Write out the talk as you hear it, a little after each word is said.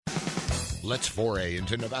Let's foray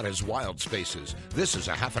into Nevada's wild spaces. This is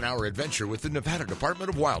a half-an-hour adventure with the Nevada Department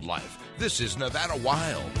of Wildlife. This is Nevada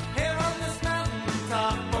Wild. Here on this mountain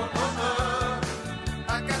top,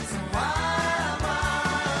 I got some wild,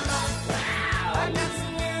 wild life. Wow. I got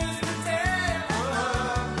some news to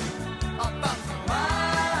tell about some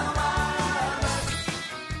wild, wild life.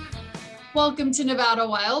 Welcome to Nevada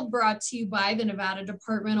Wild, brought to you by the Nevada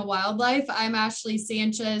Department of Wildlife. I'm Ashley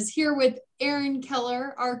Sanchez, here with Aaron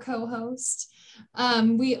Keller, our co-host.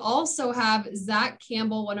 We also have Zach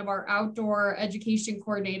Campbell, one of our outdoor education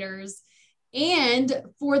coordinators. And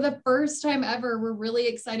for the first time ever, we're really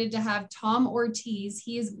excited to have Tom Ortiz.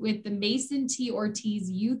 He is with the Mason T. Ortiz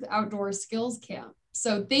Youth Outdoor Skills Camp.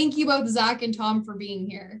 So thank you both, Zach and Tom, for being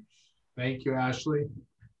here. Thank you, Ashley,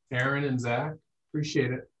 Aaron, and Zach. Appreciate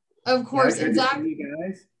it. Of course. Yeah, and Zach, to see you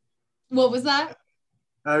guys. What was that?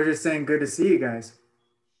 I was just saying, good to see you guys.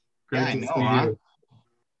 Great I to know, see huh? you.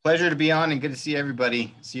 Pleasure to be on and good to see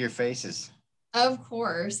everybody, see your faces. Of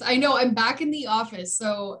course. I know I'm back in the office,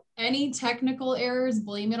 so any technical errors,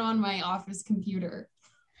 blame it on my office computer.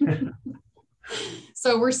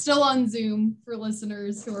 So we're still on Zoom for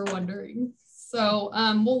listeners who are wondering. So,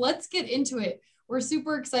 well, let's get into it. We're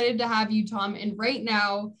super excited to have you, Tom. And right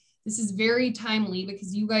now, this is very timely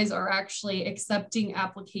because you guys are actually accepting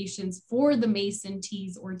applications for the Mason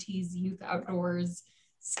T. Ortiz Youth Outdoors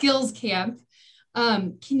Skills Camp.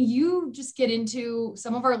 Can you just get into,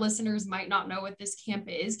 some of our listeners might not know what this camp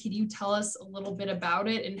is. Can you tell us a little bit about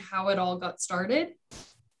it and how it all got started?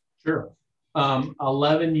 Sure.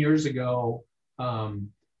 11 years ago,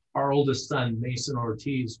 our oldest son, Mason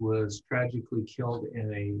Ortiz, was tragically killed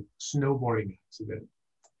in a snowboarding accident.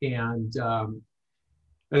 And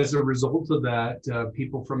as a result of that,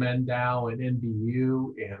 people from NDOW and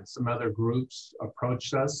NBU and some other groups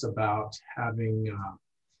approached us about having,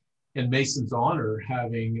 in Mason's honor,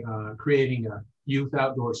 creating a youth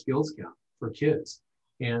outdoor skills camp for kids.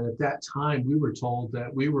 And at that time, we were told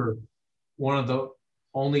that we were one of the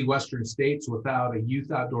only Western states without a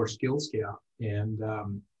youth outdoor skills camp. And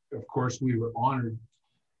of course, we were honored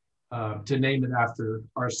to name it after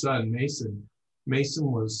our son, Mason. Mason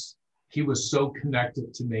was so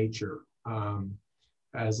connected to nature.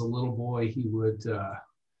 As a little boy, he would,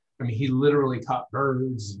 he literally caught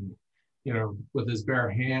birds and, with his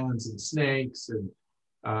bare hands and snakes.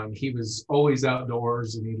 And he was always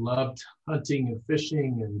outdoors, and he loved hunting and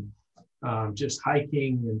fishing and just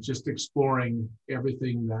hiking and just exploring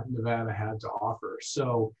everything that Nevada had to offer.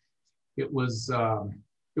 So it was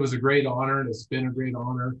a great honor, and it's been a great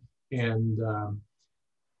honor. And,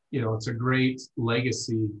 it's a great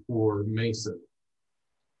legacy for Mason.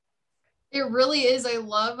 It really is.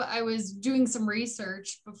 I was doing some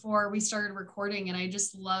research before we started recording, and I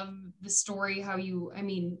just love the story,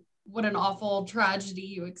 what an awful tragedy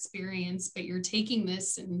you experienced, but you're taking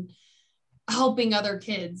this and helping other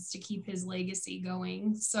kids to keep his legacy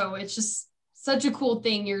going. So it's just such a cool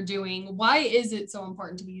thing you're doing. Why is it so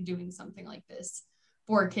important to be doing something like this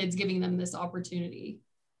for kids, giving them this opportunity?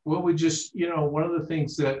 Well, we just, one of the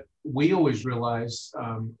things that we always realized,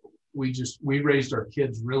 we raised our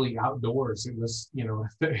kids really outdoors. It was,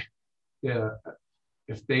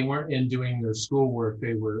 if they weren't in doing their schoolwork,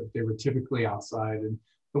 they were typically outside. And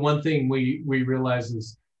the one thing we realized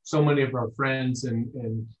is so many of our friends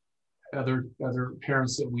and other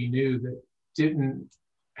parents that we knew that didn't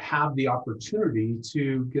have the opportunity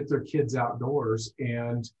to get their kids outdoors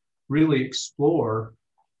and really explore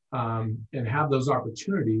and have those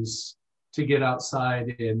opportunities to get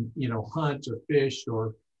outside and, hunt or fish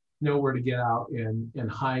or know where to get out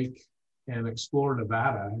and hike and explore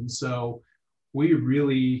Nevada. And so we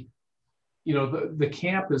really, the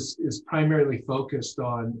camp is primarily focused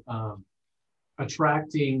on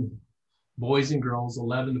attracting boys and girls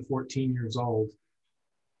 11 to 14 years old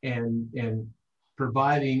and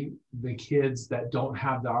providing the kids that don't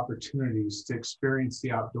have the opportunities to experience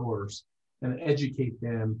the outdoors and educate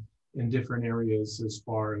them in different areas, as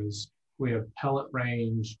far as we have pellet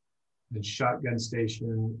range and shotgun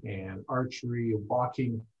station and archery and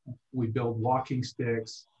walking. We build walking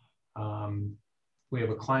sticks. We have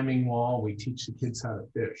a climbing wall. We teach the kids how to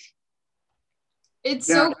fish. It's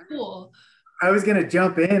so cool. I was going to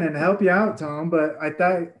jump in and help you out, Tom, but I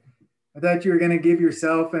thought you were going to give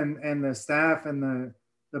yourself and the staff and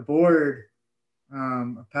the board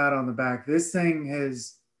a pat on the back. This thing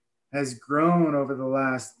has grown over the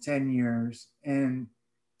last 10 years and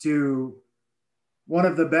to one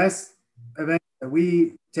of the best events that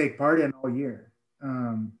we take part in all year.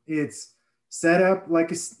 It's set up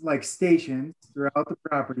like stations throughout the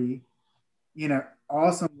property in an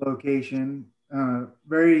awesome location,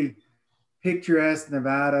 very picturesque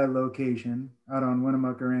Nevada location out on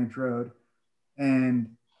Winnemucca Ranch Road.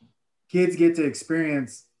 And kids get to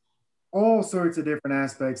experience all sorts of different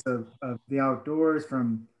aspects of the outdoors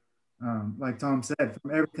from, like Tom said,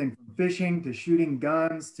 from everything from fishing to shooting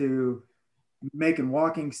guns to making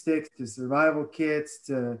walking sticks to survival kits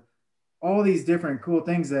to all these different cool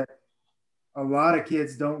things that a lot of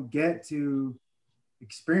kids don't get to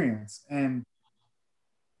experience. And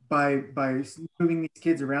by moving these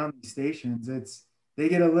kids around these stations, they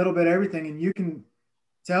get a little bit of everything, and you can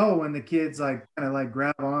tell when the kids like kind of like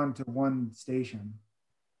grab on to one station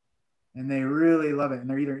and they really love it, and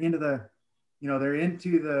they're either into they're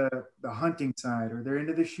into the hunting side, or they're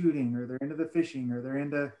into the shooting, or they're into the fishing, or they're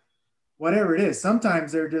into whatever it is.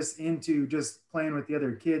 Sometimes they're just into just playing with the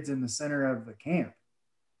other kids in the center of the camp,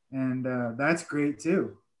 and that's great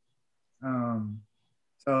too.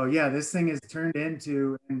 So yeah, this thing has turned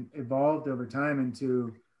into and evolved over time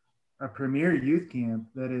into a premier youth camp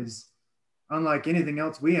that is unlike anything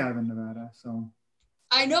else we have in Nevada. So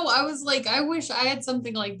I know, I was like, I wish I had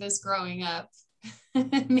something like this growing up.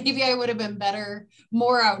 Maybe I would have been better,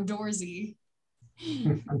 more outdoorsy.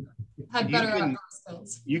 Had better outdoor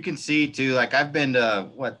skills. You can see too, like I've been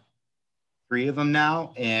to 3 of them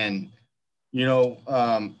now, and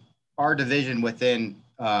our division within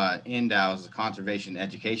NDOW is the Conservation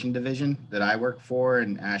Education Division that I work for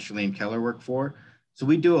and Ashley and Keller work for. So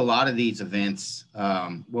we do a lot of these events.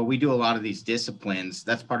 We do a lot of these disciplines.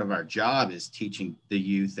 That's part of our job, is teaching the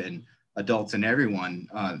youth and adults and everyone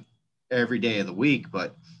every day of the week.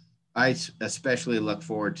 But I especially look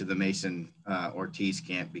forward to the Mason Ortiz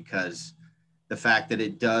camp, because the fact that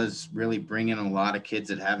it does really bring in a lot of kids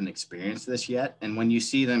that haven't experienced this yet. And when you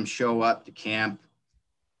see them show up to camp,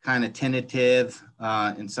 kind of tentative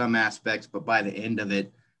in some aspects, but by the end of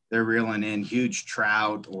it, they're reeling in huge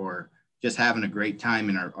trout or just having a great time,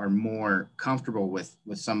 and are more comfortable with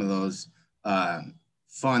some of those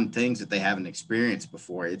fun things that they haven't experienced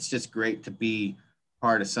before. It's just great to be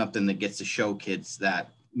part of something that gets to show kids that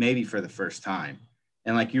maybe for the first time.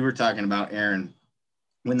 And like you were talking about, Aaron,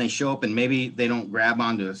 when they show up and maybe they don't grab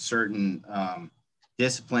onto a certain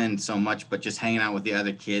discipline so much, but just hanging out with the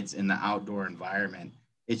other kids in the outdoor environment,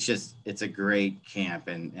 it's a great camp,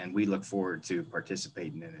 and we look forward to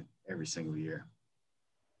participating in it every single year.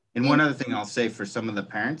 And one other thing I'll say for some of the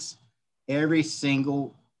parents, every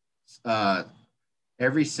single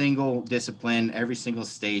discipline, every single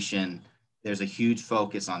station, there's a huge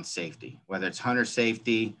focus on safety, whether it's hunter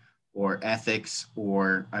safety or ethics,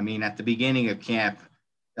 or, at the beginning of camp,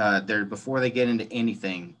 before they get into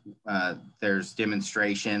anything, there's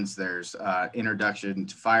demonstrations, there's introduction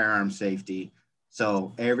to firearm safety.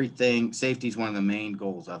 So safety is one of the main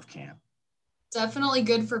goals of camp. Definitely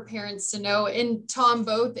good for parents to know. And Tom,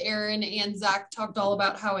 both Aaron and Zach talked all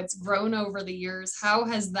about how it's grown over the years. How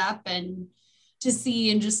has that been to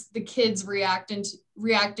see, and just the kids reacting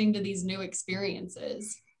to these new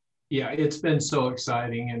experiences? Yeah, it's been so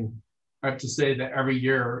exciting. And I have to say that every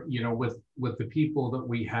year, with the people that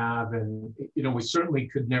we have, and, we certainly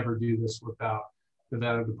could never do this without the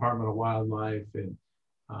Nevada Department of Wildlife and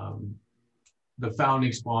the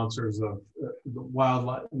founding sponsors of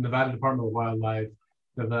the Nevada Department of Wildlife,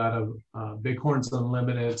 Nevada Bighorns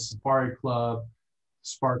Unlimited, Safari Club,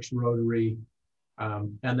 Sparks Rotary,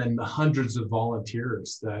 and then the hundreds of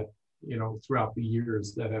volunteers that, throughout the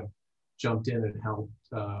years that have jumped in and helped.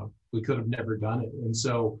 We could have never done it. And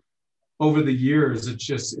so over the years, it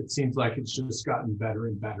seems like it's just gotten better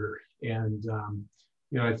and better. And,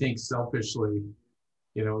 I think selfishly,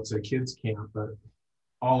 it's a kids camp, but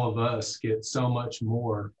all of us get so much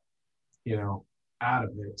more, out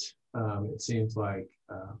of it. It seems like,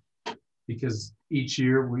 because each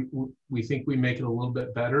year we think we make it a little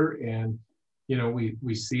bit better, and,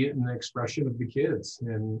 we see it in the expression of the kids,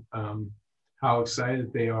 and how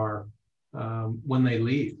excited they are when they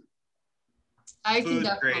leave. I can Food's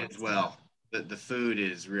definitely great as well. The food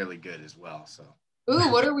is really good as well. So.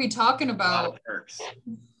 Ooh, what are we talking A lot about? of perks.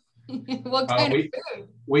 What kind of food?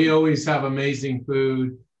 We always have amazing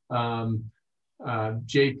food. JP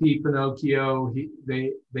Pinocchio,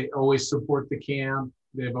 they always support the camp.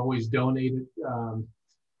 They've always donated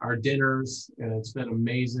our dinners, and it's been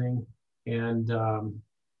amazing. And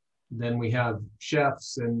then we have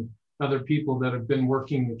chefs and other people that have been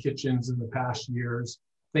working the kitchens in the past years.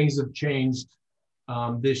 Things have changed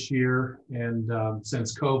this year and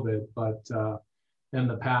since COVID, but in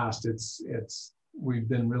the past, we've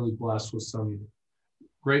been really blessed with some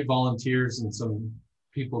great volunteers and some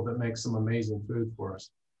people that make some amazing food for us.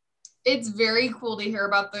 It's very cool to hear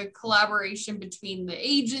about the collaboration between the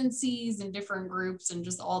agencies and different groups, and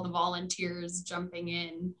just all the volunteers jumping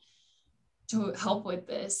in. to help with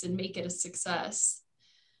this and make it a success.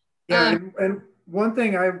 Yeah, and one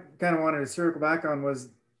thing I kind of wanted to circle back on was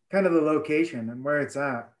kind of the location and where it's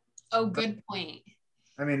at. Oh, good point.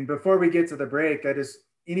 I mean, before we get to the break,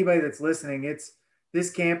 anybody that's listening,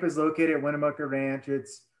 this camp is located at Winnemucca Ranch.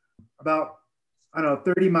 It's about, I don't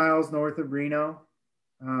know, 30 miles north of Reno,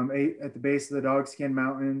 at the base of the Dogskin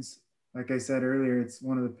Mountains. Like I said earlier, it's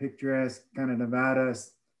one of the picturesque kind of Nevada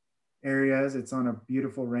areas. It's on a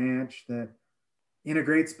beautiful ranch in a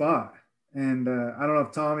great spot. And I don't know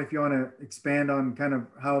if Tom, if you want to expand on kind of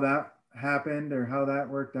how that happened or how that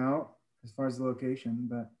worked out as far as the location,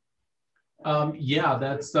 but. Yeah,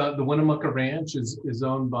 that's the Winnemucca Ranch is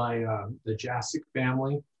owned by the Jasic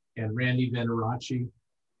family and Randy Veneraci.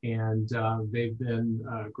 And they've been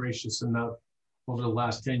gracious enough over the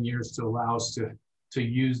last 10 years to allow us to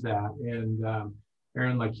use that. And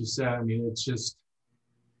Aaron, like you said, I mean, it's just,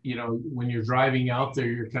 you know, when you're driving out there,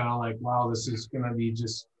 you're kind of like, wow, this is going to be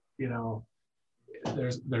just, you know,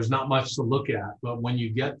 there's not much to look at. But when you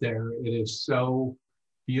get there, it is so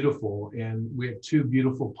beautiful. And we have two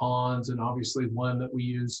beautiful ponds, and obviously one that we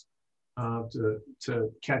use to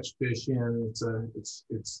catch fish in.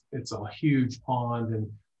 It's a huge pond, and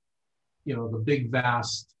you know, the big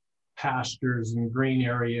vast pastures and green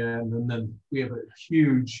area, and then we have a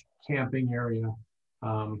huge camping area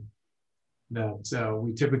that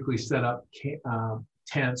we typically set up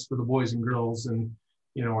tents for the boys and girls, and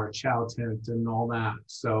you know, our chow tent and all that.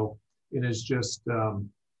 So it is just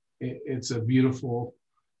it's a beautiful.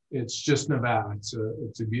 It's just Nevada.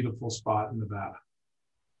 It's a beautiful spot in Nevada.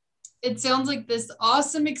 It sounds like this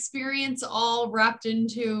awesome experience all wrapped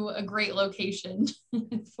into a great location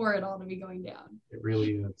for it all to be going down. It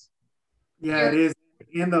really is. Yeah, it is.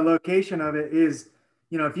 And the location of it is,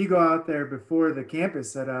 you know, if you go out there before the camp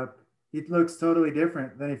is set up, it looks totally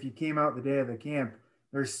different than if you came out the day of the camp.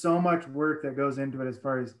 There's so much work that goes into it, as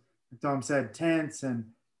far as Tom said, tents and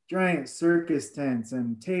giant circus tents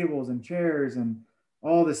and tables and chairs, and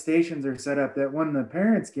all the stations are set up that when the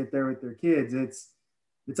parents get there with their kids, it's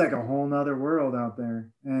like a whole nother world out there.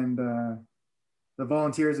 And the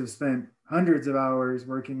volunteers have spent hundreds of hours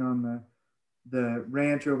working on the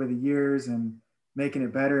ranch over the years and making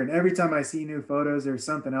it better. And every time I see new photos, there's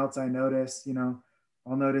something else I notice. You know,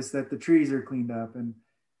 I'll notice that the trees are cleaned up, and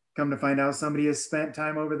come to find out somebody has spent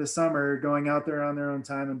time over the summer going out there on their own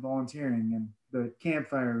time and volunteering, and the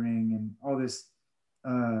campfire ring and all this,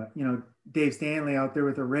 you know, Dave Stanley out there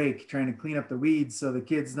with a rake trying to clean up the weeds so the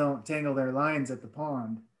kids don't tangle their lines at the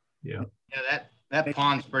pond. Yeah, that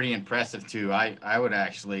pond's pretty impressive too. I would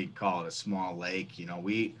actually call it a small lake. You know,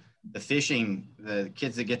 the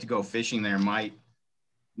kids that get to go fishing there might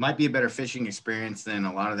be a better fishing experience than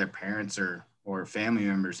a lot of their parents or family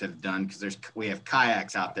members have done, because we have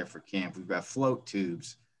kayaks out there for camp. We've got float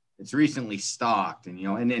tubes. It's recently stocked, and you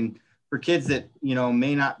know, and then for kids that, you know,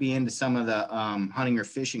 may not be into some of the hunting or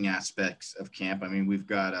fishing aspects of camp, I mean, we've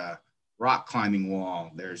got a rock climbing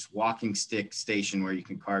wall. There's walking stick station where you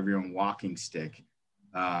can carve your own walking stick.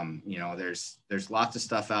 You know, there's lots of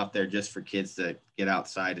stuff out there just for kids to get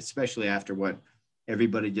outside, especially after what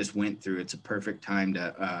everybody just went through. It's a perfect time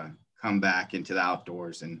to come back into the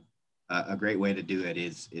outdoors, and a great way to do it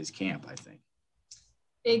is camp, I think.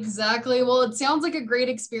 Exactly. Well, it sounds like a great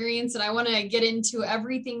experience, and I want to get into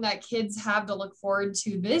everything that kids have to look forward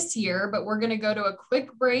to this year, but we're going to go to a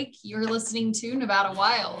quick break. You're listening to Nevada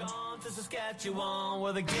Wild. To Saskatchewan,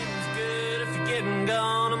 where the getting's good. If you're getting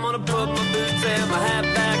gone, I'm gonna put my boots and my hat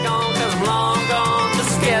back on, 'cause I'm long gone to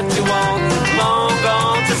Saskatchewan, long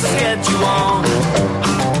gone to Saskatchewan.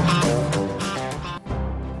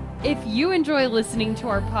 If you enjoy listening to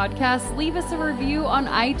our podcast, leave us a review on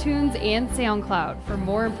iTunes and SoundCloud. For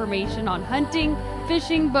more information on hunting,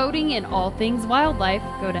 fishing, boating, and all things wildlife,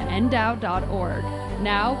 go to ndow.org.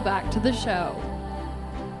 Now back to the show.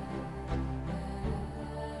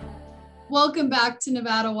 Welcome back to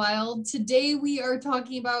Nevada Wild. Today we are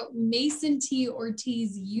talking about Mason T.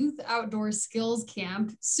 Ortiz Youth Outdoor Skills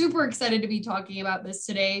Camp. Super excited to be talking about this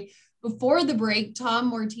today. Before the break,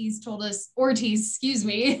 Tom Ortiz told us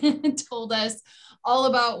all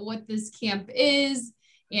about what this camp is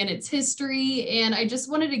and its history. And I just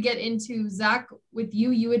wanted to get into, Zach, with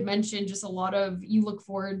you. You had mentioned just you look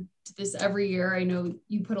forward to this every year. I know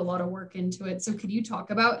you put a lot of work into it. So could you talk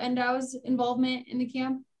about NDOW's involvement in the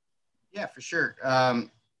camp? Yeah, for sure.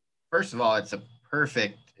 First of all, it's a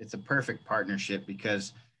perfect partnership,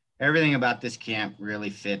 because everything about this camp really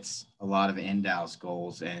fits a lot of NDOW's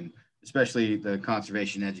goals, and especially the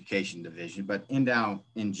Conservation Education Division, but NDOW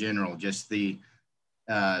in general, just the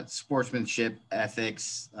sportsmanship,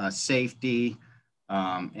 ethics, safety,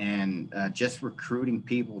 and just recruiting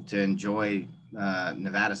people to enjoy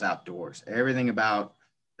Nevada's outdoors. Everything about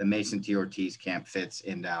the Mason T. Ortiz camp fits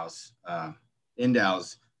Indau's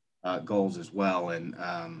goals as well. And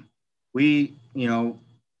we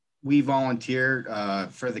volunteer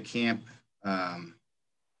for the camp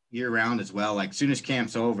year round as well. Like, soon as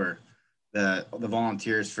camp's over, the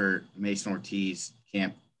volunteers for Mason Ortiz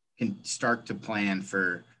camp can start to plan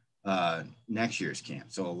for next year's camp.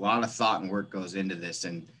 So a lot of thought and work goes into this.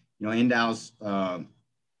 And, Indau's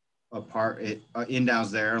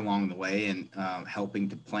Indau's there along the way and helping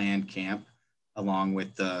to plan camp along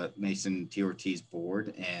with the Mason T. Ortiz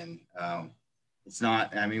board. And it's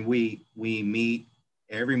not, we meet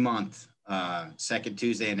every month, second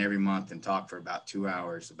Tuesday in every month, and talk for about 2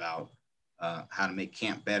 hours about how to make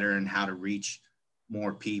camp better and how to reach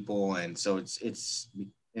more people. And so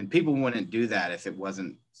and people wouldn't do that if it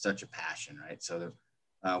wasn't such a passion, right? So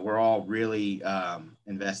we're all really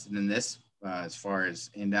invested in this as far as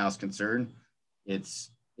Indau's concerned. It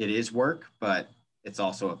is work, but it's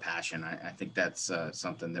also a passion. I think that's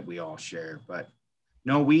something that we all share. But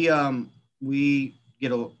no, we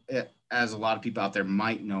get as a lot of people out there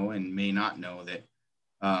might know and may not know, that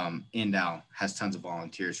Indau has tons of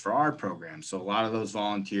volunteers for our program. So a lot of those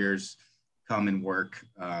volunteers come and work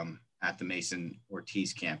at the Mason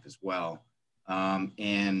Ortiz camp as well.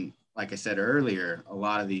 And like I said earlier, a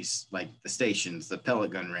lot of these, like the stations, the pellet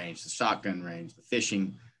gun range, the shotgun range, the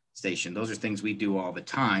fishing station, those are things we do all the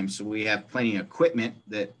time. So we have plenty of equipment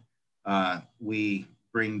that we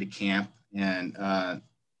bring to camp. And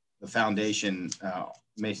the foundation,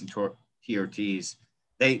 Mason T. Ortiz,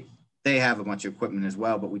 they have a bunch of equipment as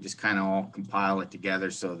well, but we just kind of all compile it together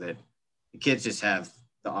so that the kids just have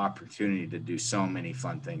the opportunity to do so many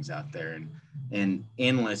fun things out there, and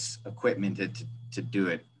endless equipment to do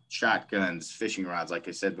it. Shotguns, fishing rods, like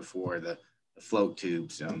I said before, the float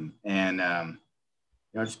tubes, and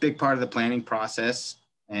it's a big part of the planning process,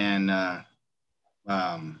 and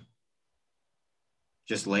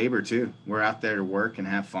just labor too. We're out there to work and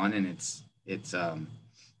have fun, and it's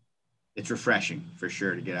refreshing for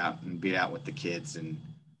sure to get out and be out with the kids and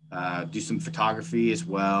do some photography as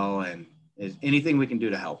well, and anything we can do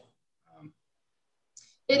to help.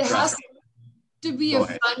 It has to be a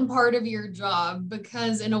fun part of your job,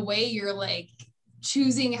 because in a way you're like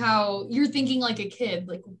choosing how you're thinking like a kid,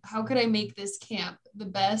 like, how could I make this camp the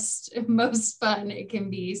best and most fun it can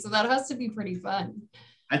be? So that has to be pretty fun.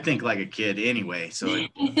 I think like a kid anyway. So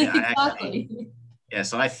exactly.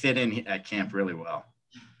 So I fit in at camp really well.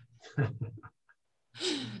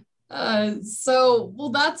 Well,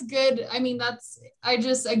 that's good.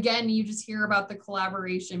 Again, you just hear about the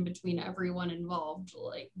collaboration between everyone involved,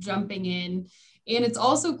 like jumping in. And it's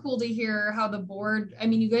also cool to hear how the board,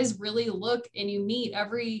 you guys really look and you meet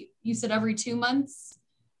every 2 months,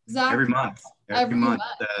 Zach? Every month. Every month.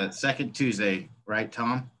 Second Tuesday, right,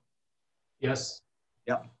 Tom? Yes.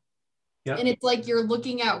 Yep. And it's like you're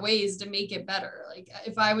looking at ways to make it better. Like,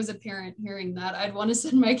 if I was a parent hearing that, I'd want to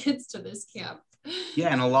send my kids to this camp. Yeah,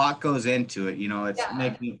 and a lot goes into it. It's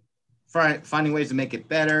finding ways to make it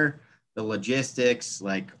better. The logistics,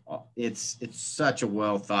 like it's such a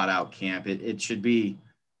well thought out camp. It should be.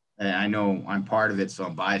 I know I'm part of it, so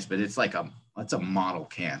I'm biased, but it's a model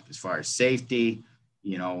camp as far as safety.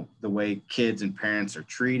 The way kids and parents are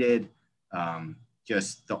treated.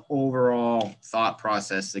 Just the overall thought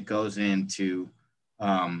process that goes into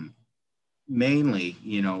mainly,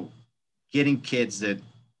 getting kids that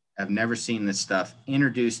have never seen this stuff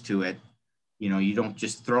introduced to it. You don't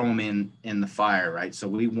just throw them in the fire, right? So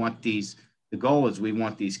the goal is we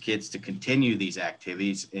want these kids to continue these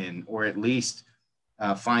activities or at least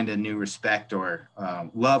find a new respect or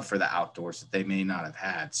love for the outdoors that they may not have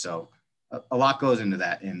had. So a lot goes into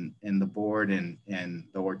that, and the board and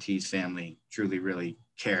the Ortiz family truly, really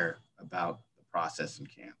care about the process in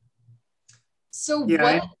camp. So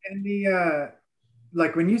yeah, and the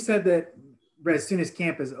like when you said that as soon as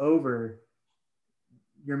camp is over,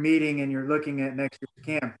 you're meeting and you're looking at next year's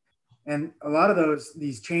camp, and a lot of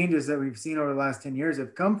these changes that we've seen over the last 10 years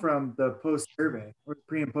have come from the post survey or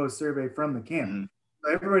pre and post survey from the camp. Mm-hmm.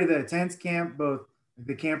 So everybody that attends camp, both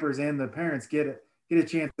the campers and the parents, get a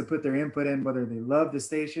chance to put their input in, whether they love the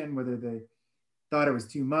station, whether they thought it was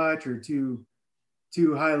too much or too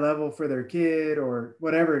high level for their kid or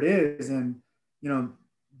whatever it is. And,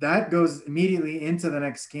 that goes immediately into the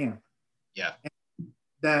next camp. Yeah. And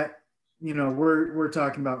that, we're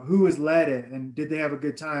talking about who has led it and did they have a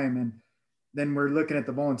good time? And then we're looking at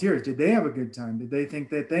the volunteers. Did they have a good time? Did they think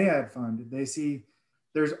that they had fun? Did they see?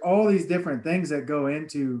 There's all these different things that go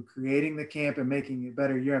into creating the camp and making it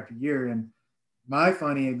better year after year. And my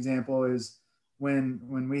funny example is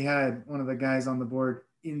when we had one of the guys on the board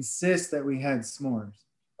insist that we had s'mores.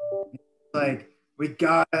 Like, we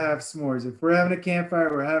gotta have s'mores. If we're having a campfire,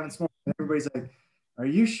 we're having s'mores. And everybody's like, are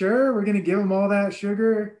you sure we're gonna give them all that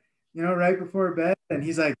sugar, right before bed? And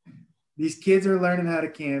he's like, these kids are learning how to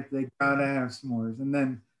camp. They gotta have s'mores. And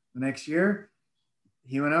then the next year,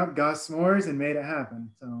 he went out, got s'mores, and made it happen.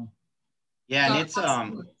 So yeah, and it's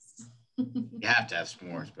you have to have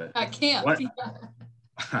s'mores, but I can't.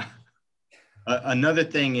 Another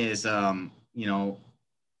thing is,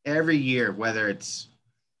 every year, whether it's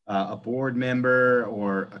a board member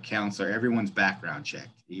or a counselor, everyone's background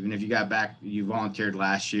checked. Even if you volunteered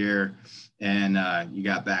last year and you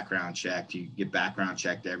got background checked, you get background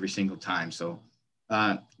checked every single time. So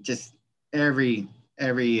just everything's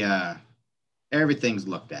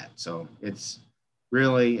looked at. So it's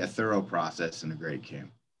really a thorough process and a great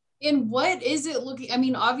camp. And what is it looking? I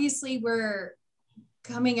mean, obviously we're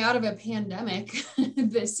coming out of a pandemic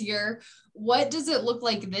this year. What does it look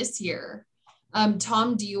like this year?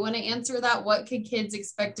 Tom, do you want to answer that? What could kids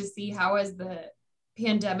expect to see? How has the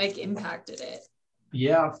pandemic impacted it?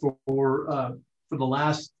 Yeah, for the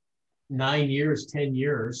last 9 years, 10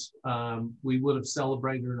 years, we would have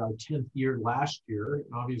celebrated our 10th year last year.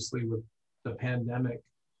 Obviously, with the pandemic,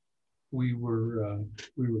 we were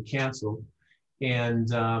canceled. And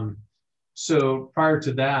so prior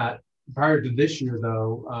to this year,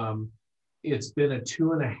 though, it's been a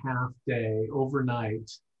 2.5 day overnight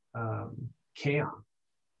camp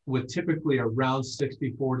with typically around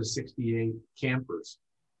 64 to 68 campers.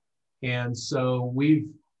 And so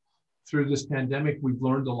through this pandemic, we've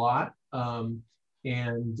learned a lot,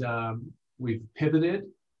 and we've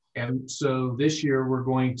pivoted. And so this year we're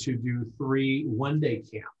going to do 3 one-day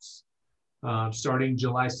camps, starting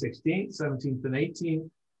July 16th, 17th, and 18th.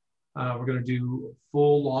 We're going to do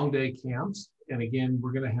full long day camps. And again,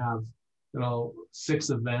 we're going to have 6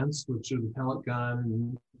 events, which are the pellet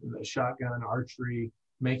gun, the shotgun, archery,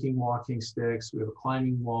 making walking sticks. We have a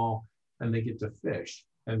climbing wall, and they get to fish.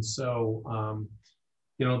 And so,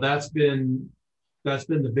 that's been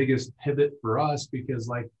the biggest pivot for us, because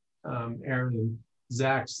like Aaron and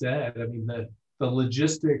Zach said, I mean, the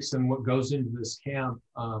logistics and what goes into this camp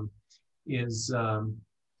is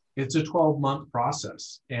it's a 12-month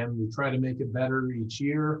process, and we try to make it better each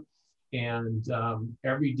year. And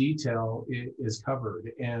every detail is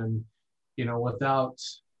covered. And, without,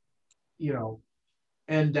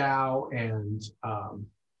 NDOW and,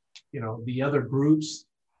 the other groups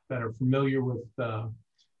that are familiar with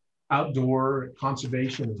outdoor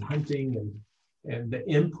conservation and hunting and the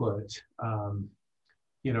input,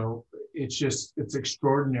 it's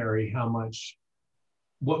extraordinary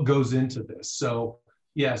what goes into this. So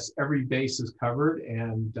yes, every base is covered,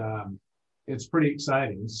 and it's pretty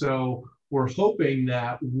exciting. So we're hoping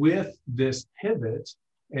that with this pivot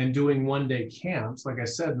and doing one-day camps, like I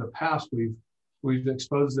said, in the past, we've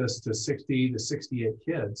exposed this to 60 to 68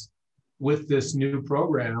 kids. With this new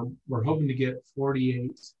program, we're hoping to get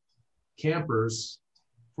 48 campers,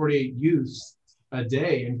 48 youths a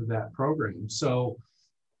day into that program. So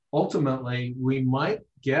ultimately, we might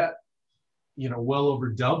get, well over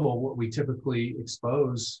double what we typically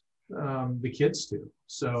expose the kids to.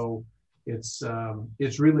 So it's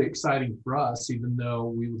really exciting for us, even though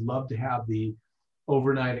we would love to have the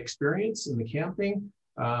overnight experience in the camping.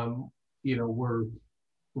 We're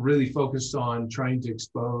really focused on trying to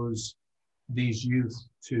expose these youth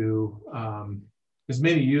to as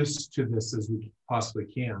many youths to this as we possibly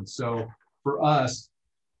can. So for us,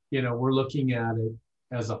 we're looking at it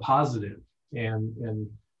as a positive and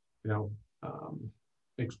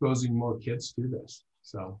exposing more kids to this.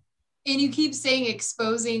 So. And you keep saying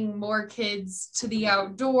exposing more kids to the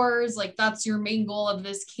outdoors, like that's your main goal of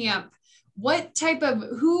this camp.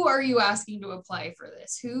 Who are you asking to apply for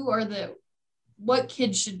this? What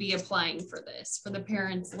kids should be applying for this, for the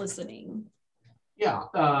parents listening? Yeah.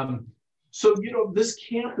 So, this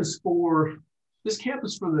camp is for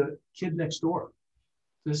the kid next door.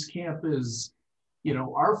 This camp is,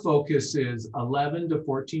 our focus is 11 to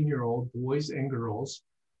 14-year-old boys and girls.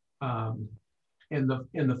 And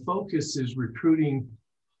the focus is recruiting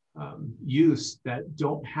youths that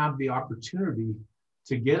don't have the opportunity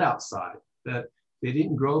to get outside, that they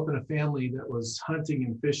didn't grow up in a family that was hunting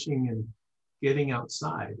and fishing and getting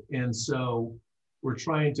outside. And so we're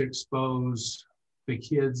trying to expose the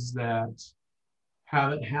kids that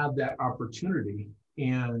haven't had that opportunity.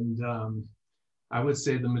 And I would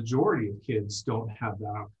say the majority of kids don't have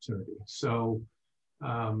that opportunity. So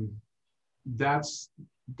that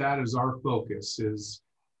is our focus, is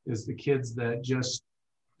the kids that just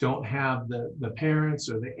don't have the parents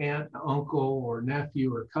or the aunt, uncle, or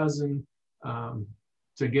nephew or cousin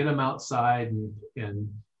to get them outside and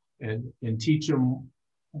teach them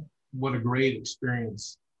what a great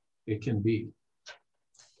experience it can be.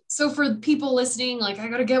 So for people listening, like, I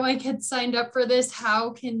got to get my kids signed up for this, how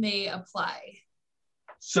can they apply?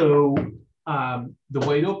 So the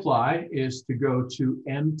way to apply is to go to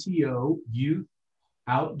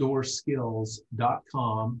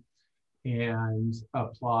mtouyoutdoorskills.com and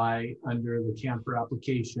apply under the camper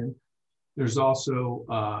application. There's also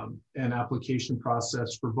an application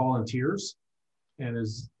process for volunteers. And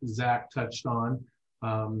as Zach touched on,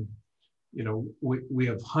 you know, we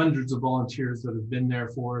have hundreds of volunteers that have been there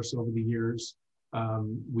for us over the years.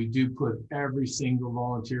 We do put every single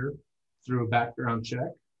volunteer through a background check.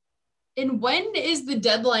 And when is the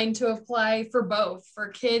deadline to apply for both, for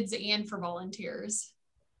kids and for volunteers?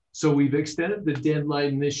 So we've extended the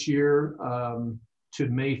deadline this year to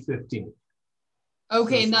May 15th.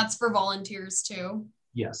 Okay, and that's for volunteers too?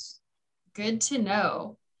 Yes. Good to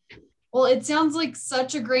know. Well, it sounds like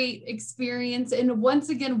such a great experience. And once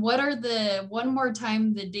again, what are one more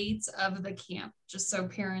time, the dates of the camp, just so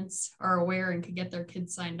parents are aware and could get their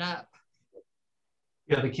kids signed up?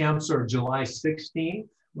 Yeah, the camps are July 16th,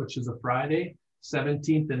 which is a Friday,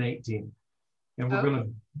 17th and 18th. And we're going to,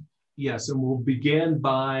 yes, and we'll begin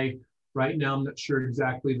by, right now, I'm not sure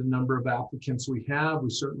exactly the number of applicants we have. We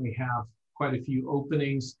certainly have quite a few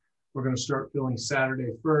openings. We're going to start filling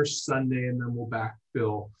Saturday first, Sunday, and then we'll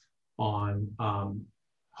backfill on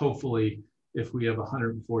hopefully if we have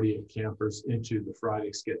 148 campers into the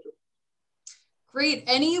Friday schedule. Great.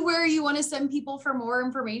 Anywhere you want to send people for more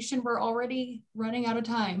information? We're already running out of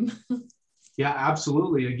time. Yeah,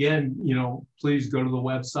 absolutely. Again, you know, please go to the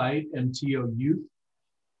website,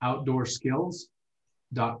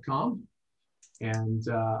 mtouyoutdoorskills.com, and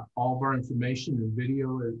all of our information and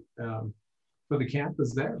video for the camp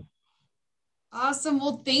is there. Awesome.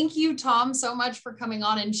 Well, thank you, Tom, so much for coming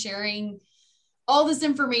on and sharing all this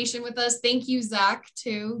information with us. Thank you, Zach,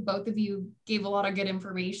 too. Both of you gave a lot of good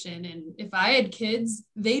information. And if I had kids,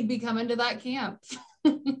 they'd be coming to that camp.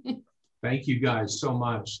 Thank you guys so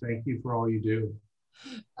much. Thank you for all you do.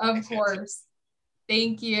 Of course.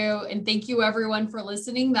 Thank you. And thank you, everyone, for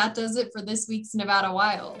listening. That does it for this week's Nevada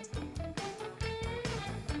Wild.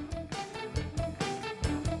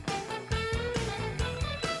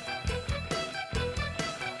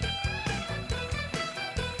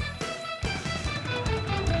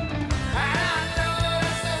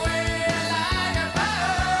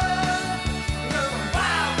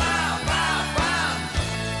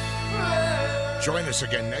 Join us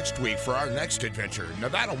again next week for our next adventure,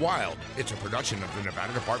 Nevada Wild. It's a production of the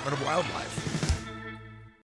Nevada Department of Wildlife.